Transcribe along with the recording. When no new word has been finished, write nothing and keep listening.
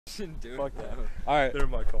Shouldn't do it. Fuck that. Alright. They're in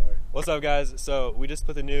my car. What's up, guys? So, we just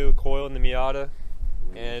put the new coil in the Miata.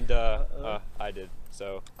 And, I did.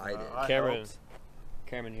 So, I did.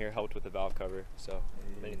 Cameron here helped with the valve cover. So,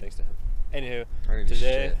 many thanks to him. Anywho, Today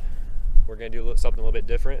today we're going to do something a little bit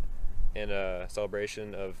different in a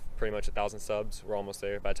celebration of pretty much 1,000 subs. We're almost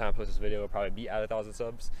there. By the time I post this video, we'll probably be at 1,000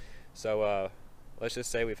 subs. So, let's just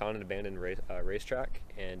say we found an abandoned racetrack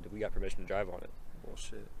and we got permission to drive on it.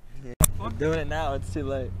 Bullshit. We're doing it now, it's too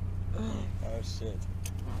late. Oh shit.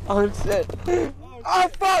 Oh shit. Oh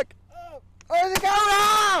fuck! Where's it going?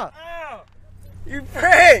 Ah! Ow! You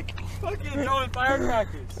prick! Fucking throwing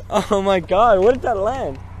firecrackers. Oh my god, where did that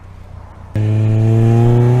land?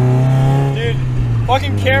 Dude,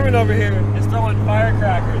 fucking Cameron over here is throwing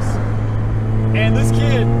firecrackers. And this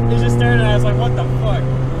kid is just staring at us like, what the fuck?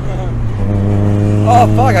 Oh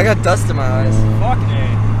fuck, I got dust in my eyes. Fuck me.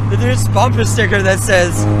 There's a bumper sticker that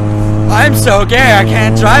says, I'm so gay I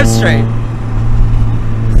can't drive straight.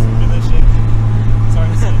 Do this shit. Sorry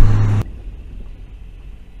to say.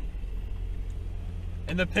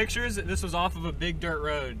 In the pictures, this was off of a big dirt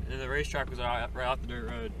road, and the racetrack was right off the dirt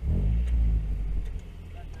road.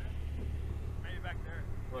 Maybe back there.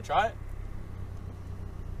 You wanna try it?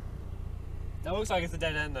 That looks like it's a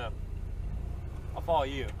dead end though. I'll follow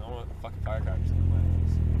you. I don't want fucking firecrackers in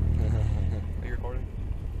my face. Are you recording?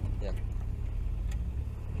 Yeah.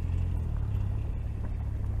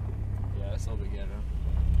 Yeah, that's all we get,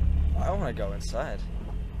 huh? I want to go inside.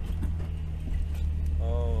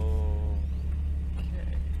 Oh.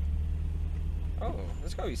 Okay. Oh,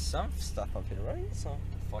 there's gotta be some stuff up here, right? So.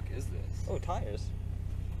 What the fuck is this? Oh, tires.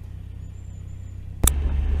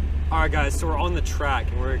 Alright guys, so we're on the track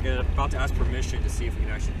and we're about to ask permission to see if we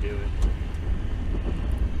can actually do it.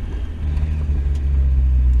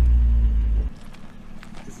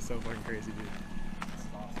 This is so fucking crazy, dude. This is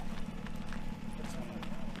awesome.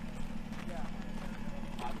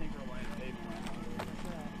 I think we're laying pavement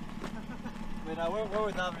right now. We're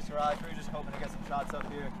with Novice Garage. We're just hoping to get some shots up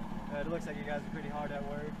here. It looks like you guys are pretty hard at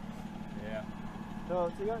work. Yeah.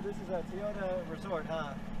 So this is a Toyota Resort,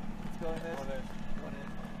 huh? Let's go in this.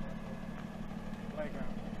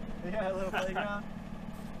 Playground. Yeah, a little playground.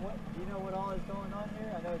 What do you know what all is going on here?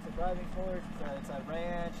 I know it's a driving course. It's a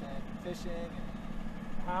ranch and fishing.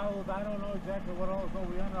 And I don't know exactly what all is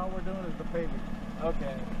going on. All we're doing is the paving.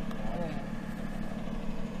 okay.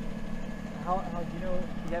 How do you know?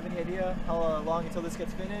 Do you have any idea how long until this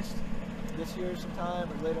gets finished? This year sometime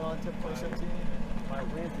or later on to 2017? By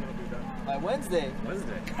Wednesday it'll be done. By Wednesday.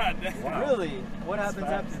 Wednesday. God damn. Wow. Really? What That's happens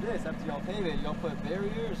fast. after this? After y'all pave it, y'all put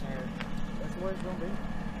barriers or? That's the way it's going to be.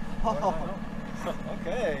 Oh,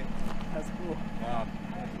 okay. That's cool. Wow.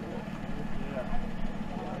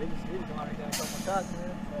 Yeah, he just already got a couple shots,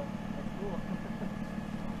 man. So that's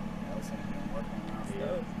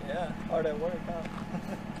cool. Yeah, hard at work, huh?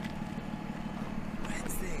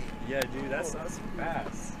 Wednesday. Yeah, dude, that's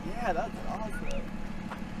fast. Yeah, that's awesome.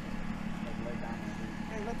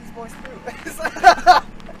 Hey, let these boys through.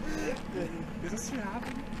 Is this shit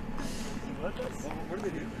happening? What do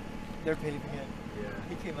they do? They're paving it. Yeah.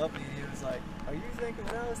 He came up and he was like, are you thinking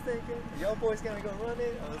what I was thinking? Are y'all boys gonna go run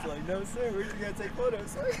it? I was like, no sir, we're just gonna take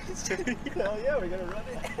photos. Hell yeah, we're gonna run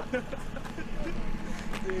it.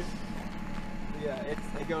 Dude. Yeah,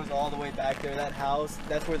 it goes all the way back there. That house,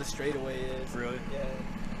 that's where the straightaway is. Really? Yeah.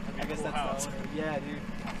 I guess cool that's house. the owner. Yeah, dude.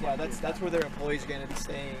 Yeah, that's where their employees are gonna be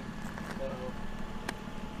staying. So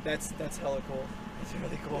that's hella cool. It's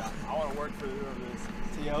really cool. Yeah, I want to work for this.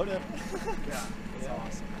 Toyota. Yeah, that's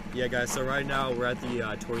awesome. Yeah, guys, so right now we're at the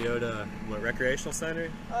Toyota Recreational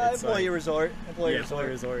Center. It's Employee like- resort. Employee Employee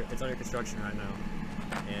resort. resort. It's under construction right now.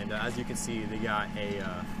 And as you can see, they got a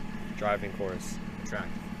driving course track.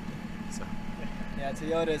 So Yeah,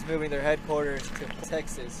 Toyota is moving their headquarters to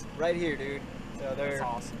Texas, right here, dude. So they're That's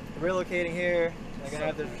awesome. relocating here. They're gonna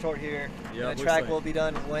have the resort here. Yeah, and the track will be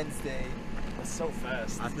done Wednesday. It's so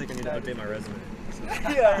fast. I think I need to update my resume. So,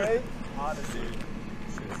 Yeah, right. Honestly.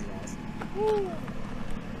 this is awesome. We're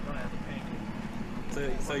gonna have to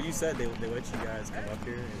paint it. So you said they let you guys come up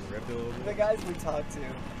here and rip it a little The bit? guys we talked to,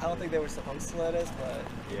 I don't think they were supposed to let us, but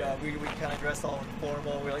you Yeah. know, we kind of dressed all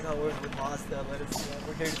informal. We're like, oh, we're with Mazda. Let us.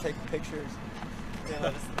 We're here to take pictures. Yeah,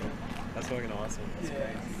 let us do it. That's fucking awesome. That's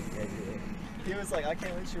Yeah. great. He was like, I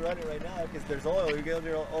can't let you run it right now because there's oil. You get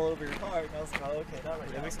all over your car. And I was like, oh, okay, not right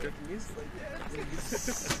They now. make scripted music? Like,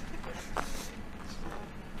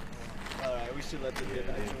 yeah. All right, we should let them get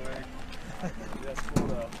back to work. That's cool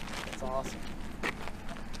though. That's awesome.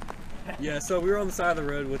 Yeah, so we were on the side of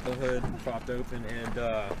the road with the hood propped open, and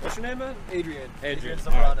what's your name, man? Adrian. Adrian.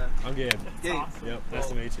 Zambrana. Alright, I'm Gabe. Gabe. Yep, nice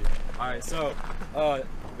to meet you. Alright, so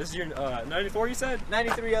This is your 94, you said?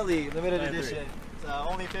 93 LE, limited 93. edition. It's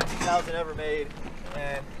only 15,000 ever made,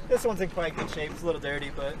 and this one's in quite good shape. It's a little dirty,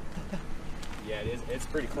 but Yeah, it is. It's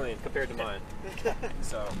pretty clean compared to mine.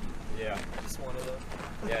 So, yeah. just one of them.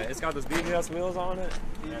 Yeah, it's got those BBS wheels on it.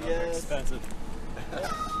 And those are BBS. expensive.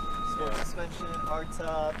 Sport suspension, hard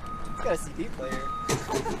top. It's got a CD player.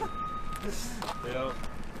 Yeah.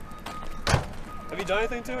 Have you done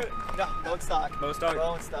anything to it? No, bone stock. Bone stock?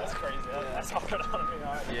 Bone stock. That's crazy. Yeah. That's hard on me.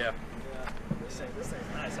 All right. Yeah. This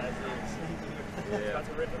thing's nice as is. Yeah. About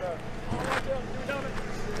to rip it up. Oh, my God, you're doing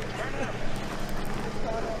it. Turn it up.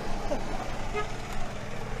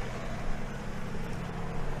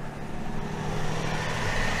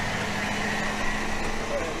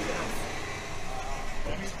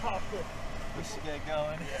 We should get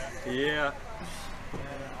going. Yeah.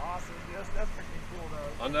 Awesome. That's freaking cool,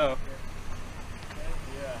 though. I know.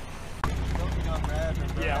 Yeah. Don't be on red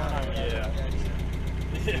or Yeah, we're not gonna- Yeah.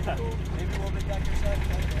 Yeah. Maybe we'll be back your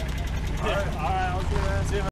side.